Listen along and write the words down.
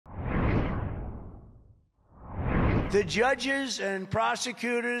The judges and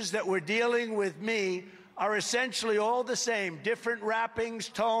prosecutors that were dealing with me are essentially all the same, different wrappings,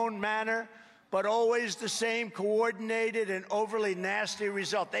 tone, manner, but always the same coordinated and overly nasty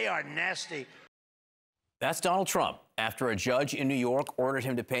result. They are nasty. That's Donald Trump after a judge in New York ordered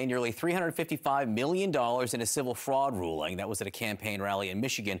him to pay nearly $355 million in a civil fraud ruling. That was at a campaign rally in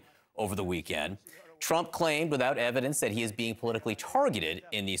Michigan over the weekend. Trump claimed without evidence that he is being politically targeted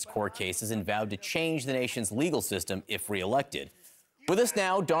in these court cases and vowed to change the nation's legal system if reelected. With us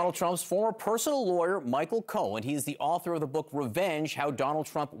now, Donald Trump's former personal lawyer, Michael Cohen. He is the author of the book Revenge: How Donald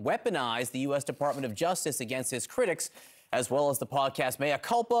Trump Weaponized the U.S. Department of Justice Against His Critics, as well as the podcast Mea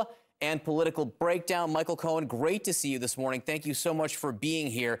Culpa and Political Breakdown. Michael Cohen, great to see you this morning. Thank you so much for being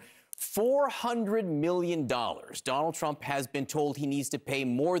here. $400 million. Donald Trump has been told he needs to pay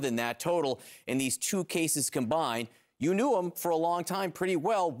more than that total in these two cases combined. You knew him for a long time pretty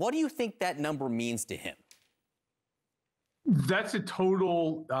well. What do you think that number means to him? That's a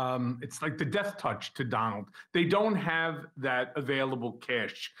total, it's like the death touch to Donald. They don't have that available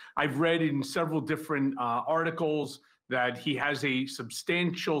cash. I've read in several different articles that he has a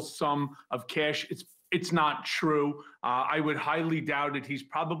substantial sum of cash. It's not true. I would highly doubt it. He's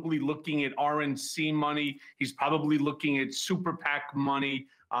probably looking at RNC money. He's probably looking at super PAC money,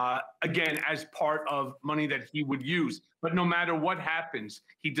 again, as part of money that he would use. But no matter what happens,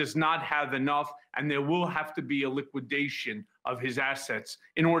 he does not have enough, and there will have to be a liquidation of his assets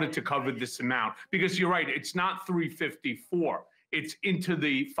in order to cover this amount. Because you're right, it's not 354. It's into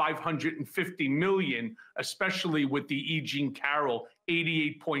the 550 million, especially with the E. Jean Carroll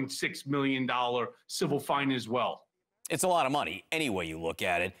 $88.6 million civil fine as well. It's a lot of money any way you look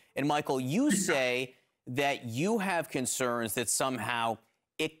at it. And Michael, you say that you have concerns that somehow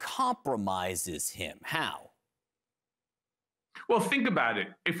it compromises him. How? Well, think about it.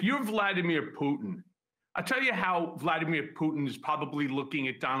 If you're Vladimir Putin, I'll tell you how Vladimir Putin is probably looking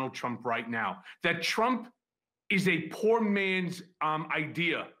at Donald Trump right now. That Trump is a poor man's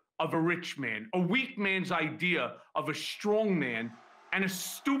idea of a rich man, a weak man's idea of a strong man, and a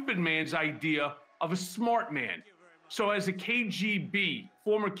stupid man's idea of a smart man. So as a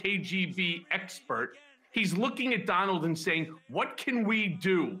former KGB expert, he's looking at Donald and saying, what can we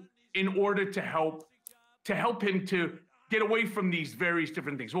do in order to help him to get away from these various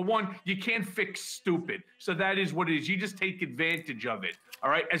different things? Well, one, you can't fix stupid. So that is what it is. You just take advantage of it. All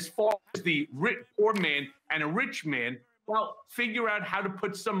right. As far as the poor man and a rich man, well, figure out how to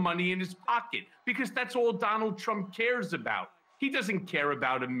put some money in his pocket, because that's all Donald Trump cares about. He doesn't care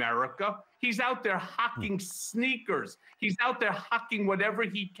about America. He's out there hawking sneakers. He's out there hawking whatever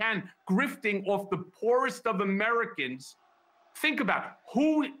he can, grifting off the poorest of Americans. Think about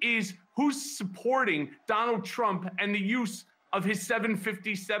who's supporting Donald Trump and the use of his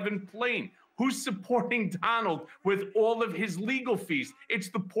 757 plane. Who's supporting Donald with all of his legal fees? It's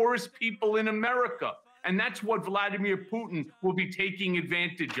the poorest people in America. And that's what Vladimir Putin will be taking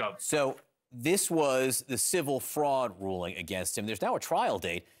advantage of. So this was the civil fraud ruling against him. There's now a trial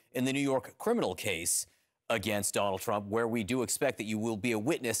date in the New York criminal case against Donald Trump, where we do expect that you will be a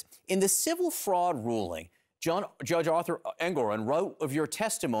witness. In the civil fraud ruling, Judge Arthur Engoron wrote of your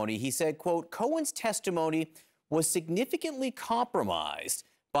testimony, he said, quote, Cohen's testimony was significantly compromised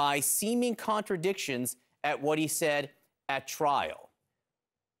by seeming contradictions at what he said at trial.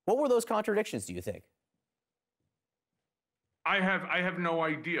 What were those contradictions, do you think? I have no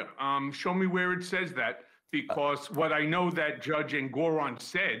idea. Show me where it says that, because what I know that Judge Engoron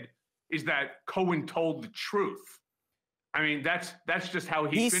said is that Cohen told the truth. I mean, that's just how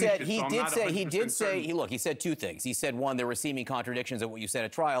he finished it. He said two things. He said, one, there were seeming contradictions at what you said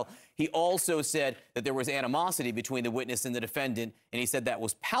at trial. He also said that there was animosity between the witness and the defendant, and he said that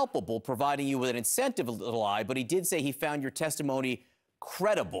was palpable, providing you with an incentive to lie. But he did say he found your testimony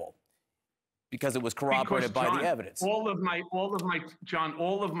credible because it was corroborated by the evidence. All of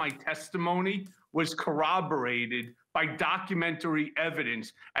my testimony was corroborated by documentary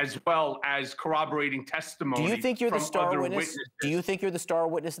evidence, as well as corroborating testimony. Do you think you're the star witness? Witnesses. Do you think you're the star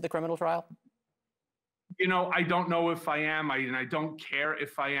witness at the criminal trial? You know, I don't know if I am, and I don't care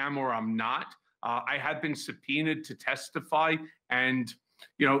if I am or I'm not. I have been subpoenaed to testify, and,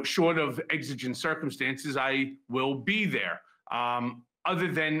 you know, short of exigent circumstances, I will be there. Other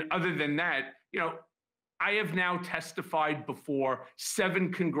than that, you know, I have now testified before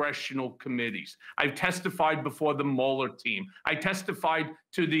 7 congressional committees. I've testified before the Mueller team. I testified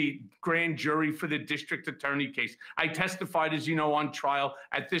to the grand jury for the district attorney case. I testified, as you know, on trial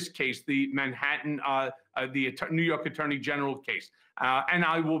at this case, the Manhattan New York Attorney General case. And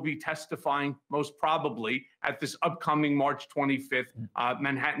I will be testifying most probably at this upcoming March 25th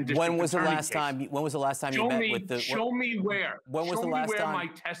Manhattan District Attorney case. When was the last time you met with the? Show me where. When was show the me last where time? my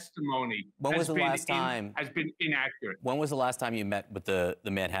testimony When was the last time has been inaccurate? When was the last time you met with the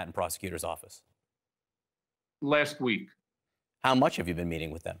Manhattan prosecutor's office? Last week. How much have you been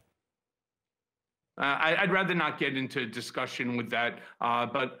meeting with them? I'd rather not get into discussion with that,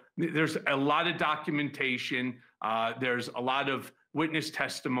 but there's a lot of documentation. There's a lot of witness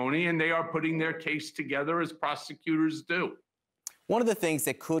testimony, and they are putting their case together as prosecutors do. One of the things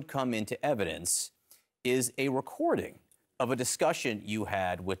that could come into evidence is a recording of a discussion you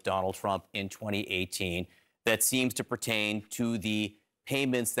had with Donald Trump in 2018 that seems to pertain to the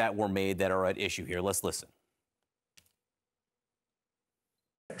payments that were made that are at issue here. Let's listen.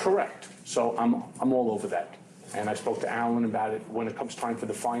 Correct. So I'm all over that. And I spoke to Alan about it when it comes time for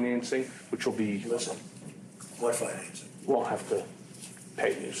the financing, which will be. Listen, what financing? We'll have to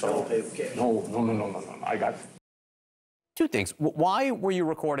pay you. So Don't pay with cash. No. I got. Two things. Why were you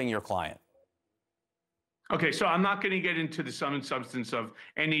recording your client? Okay, so I'm not going to get into the sum and substance of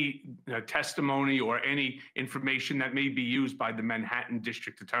any testimony or any information that may be used by the Manhattan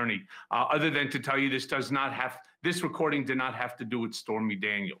District Attorney, other than to tell you this recording did not have to do with Stormy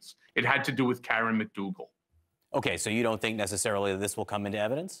Daniels. It had to do with Karen McDougal. Okay, so you don't think necessarily that this will come into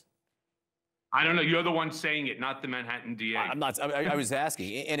evidence? I don't know. You're the one saying it, not the Manhattan DA. I'm not. I was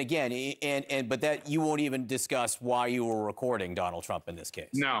asking, and again, but that you won't even discuss why you were recording Donald Trump in this case.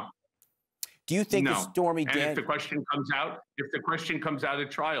 No. Do you think no. the Stormy Daniels? And if the question comes out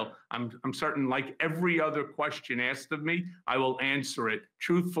at trial, I'm certain, like every other question asked of me, I will answer it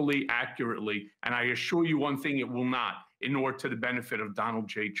truthfully, accurately, and I assure you one thing: it will not inure to the benefit of Donald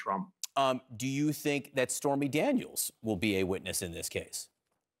J. Trump. Do you think that Stormy Daniels will be a witness in this case?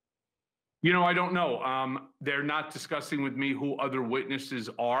 You know, I don't know. They're not discussing with me who other witnesses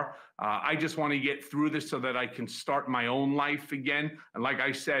are. I just want to get through this so that I can start my own life again. And like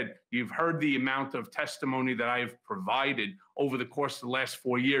I said, you've heard the amount of testimony that I've provided over the course of the last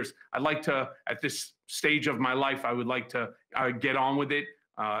 4 years. I'd like to, at this stage of my life, I would like to get on with it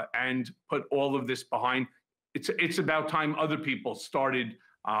and put all of this behind. It's about time other people started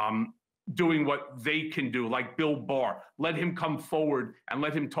doing what they can do, like Bill Barr. Let him come forward and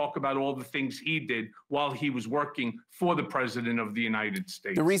let him talk about all the things he did while he was working for the President of the United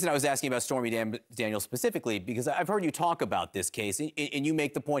States. The reason I was asking about Stormy Daniels specifically, because I've heard you talk about this case, and you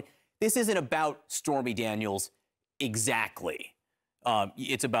make the point, this isn't about Stormy Daniels exactly.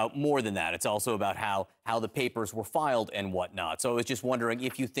 It's about more than that. It's also about how the papers were filed and whatnot. So I was just wondering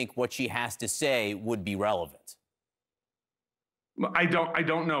if you think what she has to say would be relevant. I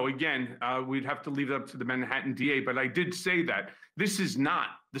don't know. Again, we'd have to leave it up to the Manhattan DA, but I did say that this is not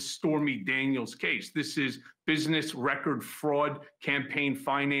the Stormy Daniels case. This is business record fraud, campaign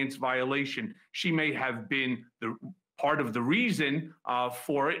finance violation. She may have been the part of the reason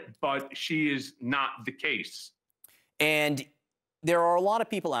for it, but she is not the case. And there are a lot of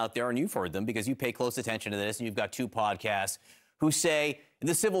people out there, and you've heard them because you pay close attention to this, and you've got 2 podcasts, who say in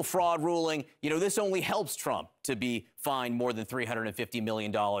the civil fraud ruling, this only helps Trump to be fined more than $350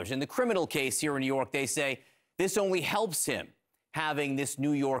 million. In the criminal case here in New York, they say this only helps him having this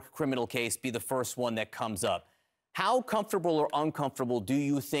New York criminal case be the first one that comes up. How comfortable or uncomfortable do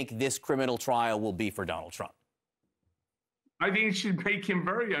you think this criminal trial will be for Donald Trump? I think it should make him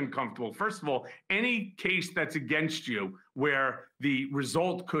very uncomfortable. First of all, any case that's against you where the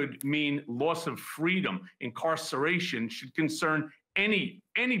result could mean loss of freedom, incarceration, should concern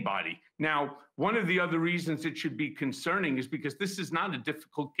anybody. Now, one of the other reasons it should be concerning is because this is not a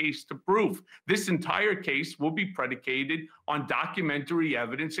difficult case to prove. This entire case will be predicated on documentary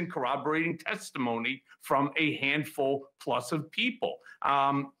evidence and corroborating testimony from a handful plus of people.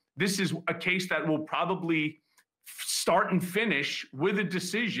 This is a case that will probably start and finish with a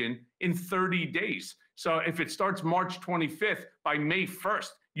decision in 30 days. So if it starts March 25th, by May 1st,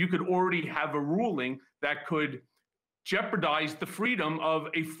 you could already have a ruling that could jeopardize the freedom of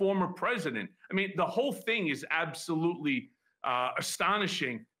a former president. I mean, the whole thing is absolutely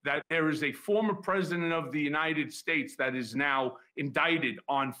astonishing that there is a former president of the United States that is now indicted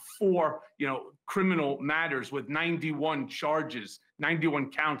on 4, criminal matters with 91 charges,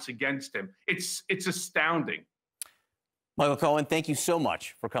 91 counts against him. It's astounding. Michael Cohen, thank you so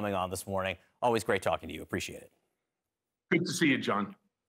much for coming on this morning. Always great talking to you. Appreciate it. Good to see you, John.